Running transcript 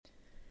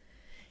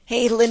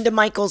Hey, Linda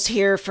Michaels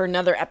here for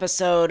another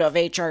episode of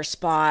HR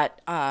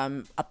Spot,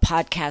 a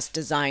podcast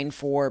designed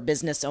for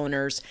business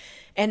owners.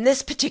 And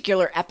this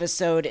particular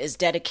episode is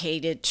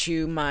dedicated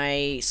to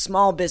my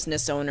small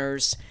business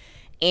owners.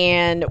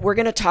 And we're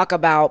going to talk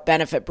about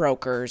benefit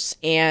brokers.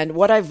 And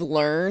what I've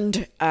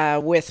learned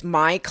with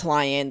my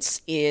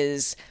clients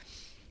is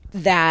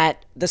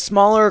that the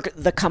smaller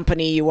the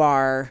company you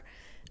are,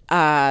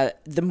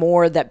 the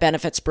more that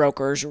benefits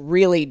brokers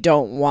really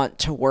don't want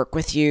to work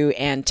with you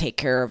and take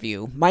care of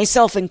you,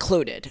 myself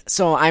included.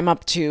 So I'm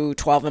up to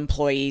 12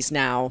 employees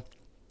now.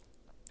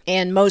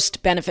 And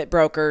most benefit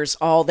brokers,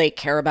 all they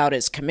care about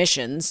is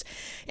commissions.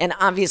 And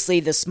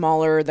obviously, the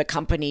smaller the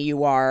company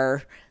you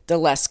are, the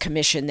less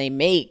commission they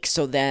make.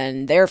 So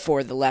then,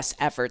 therefore, the less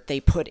effort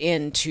they put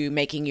into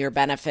making your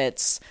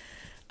benefits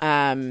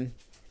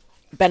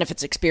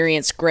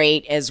experience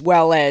great, as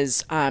well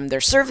as their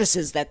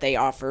services that they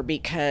offer,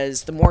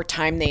 because the more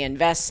time they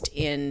invest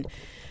in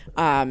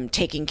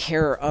taking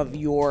care of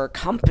your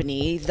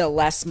company, the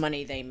less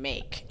money they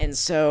make. And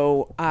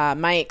so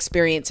my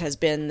experience has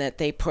been that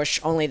they push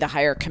only the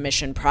higher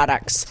commission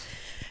products.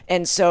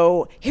 And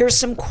so here's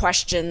some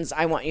questions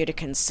I want you to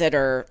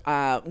consider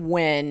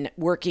when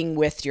working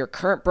with your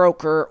current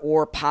broker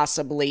or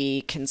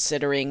possibly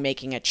considering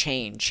making a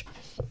change.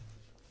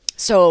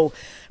 So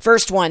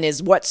first one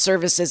is, what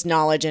services,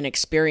 knowledge, and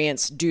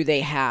experience do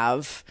they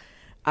have?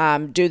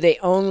 Do they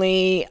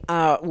only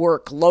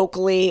work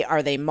locally?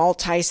 Are they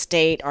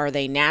multi-state? Are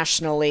they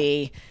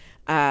nationally?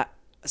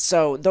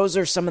 So those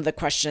are some of the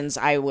questions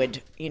I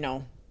would,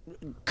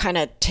 kind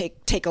of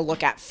take a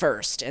look at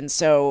first. And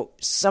so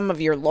some of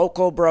your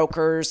local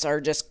brokers are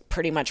just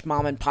pretty much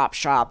mom and pop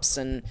shops.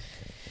 And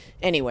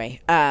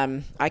anyway,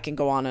 I can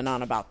go on and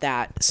on about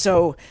that.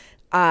 So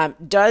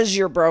does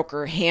your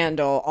broker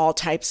handle all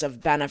types of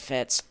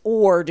benefits,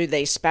 or do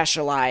they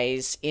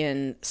specialize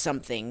in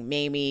something?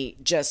 Maybe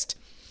just,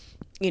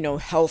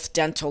 health,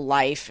 dental,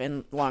 life,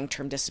 and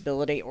long-term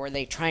disability, or are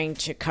they trying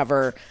to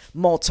cover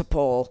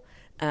multiple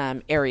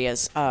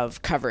areas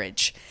of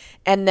coverage?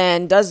 And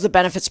then, does the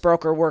benefits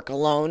broker work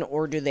alone,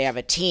 or do they have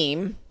a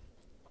team?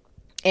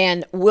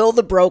 And will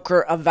the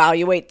broker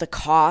evaluate the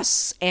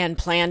costs and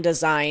plan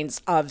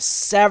designs of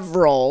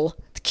several,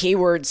 the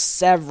keyword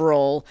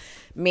several,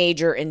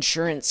 major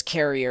insurance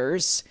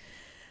carriers?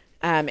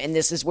 And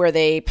this is where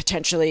they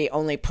potentially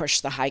only push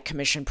the high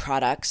commission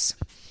products.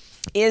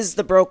 Is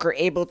the broker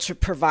able to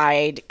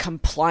provide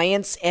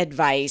compliance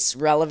advice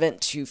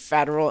relevant to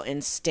federal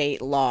and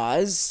state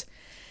laws,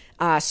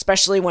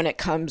 especially when it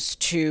comes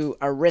to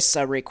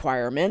ERISA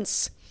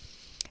requirements?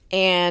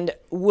 And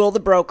will the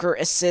broker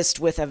assist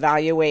with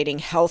evaluating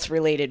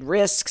health-related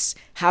risks,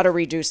 how to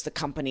reduce the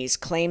company's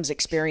claims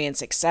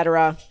experience,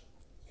 etc.?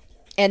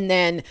 And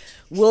then,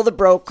 will the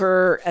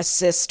broker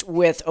assist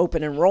with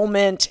open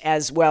enrollment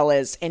as well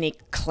as any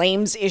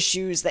claims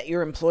issues that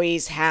your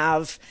employees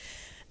have?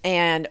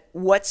 And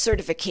what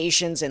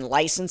certifications and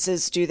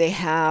licenses do they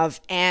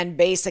have? And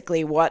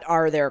basically, what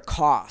are their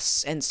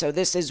costs? And so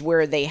this is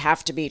where they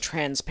have to be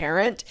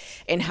transparent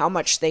in how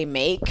much they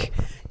make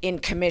in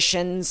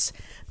commissions.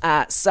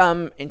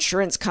 Some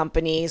insurance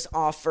companies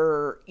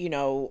offer,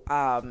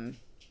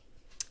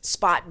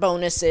 spot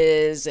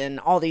bonuses and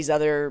all these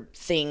other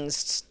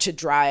things to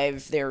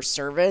drive their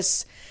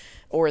service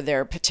or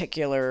their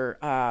particular,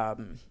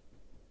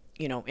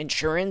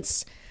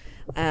 insurance.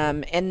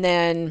 And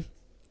then,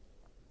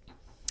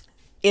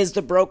 is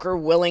the broker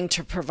willing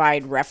to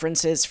provide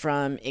references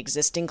from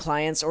existing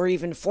clients or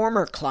even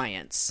former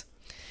clients?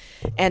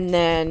 And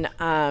then,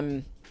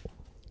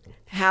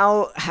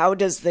 how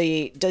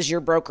does your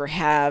broker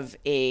have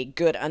a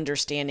good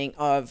understanding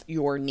of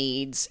your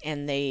needs,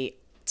 and they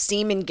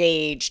seem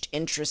engaged,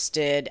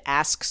 interested,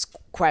 asks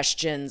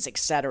questions,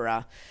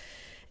 etc.?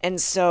 And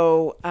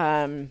so,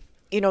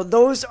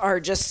 those are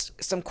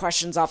just some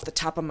questions off the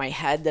top of my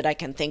head that I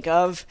can think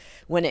of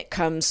when it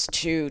comes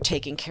to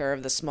taking care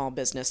of the small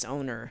business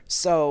owner.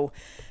 So,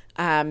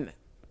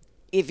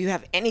 if you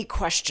have any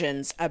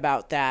questions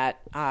about that,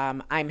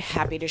 I'm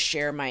happy to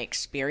share my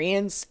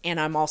experience, and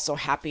I'm also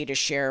happy to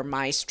share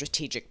my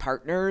strategic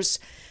partners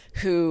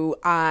who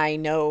I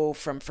know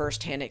from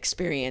firsthand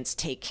experience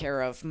take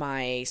care of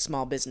my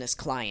small business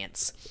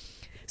clients.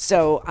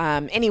 So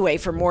anyway,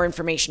 for more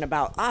information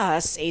about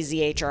us,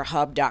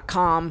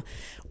 azhrhub.com,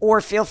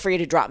 or feel free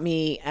to drop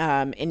me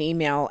an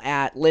email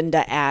at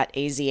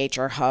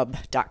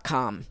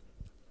linda@azhrhub.com.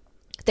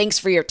 Thanks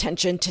for your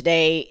attention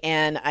today,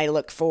 and I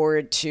look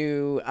forward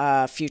to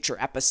a future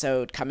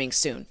episode coming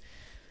soon.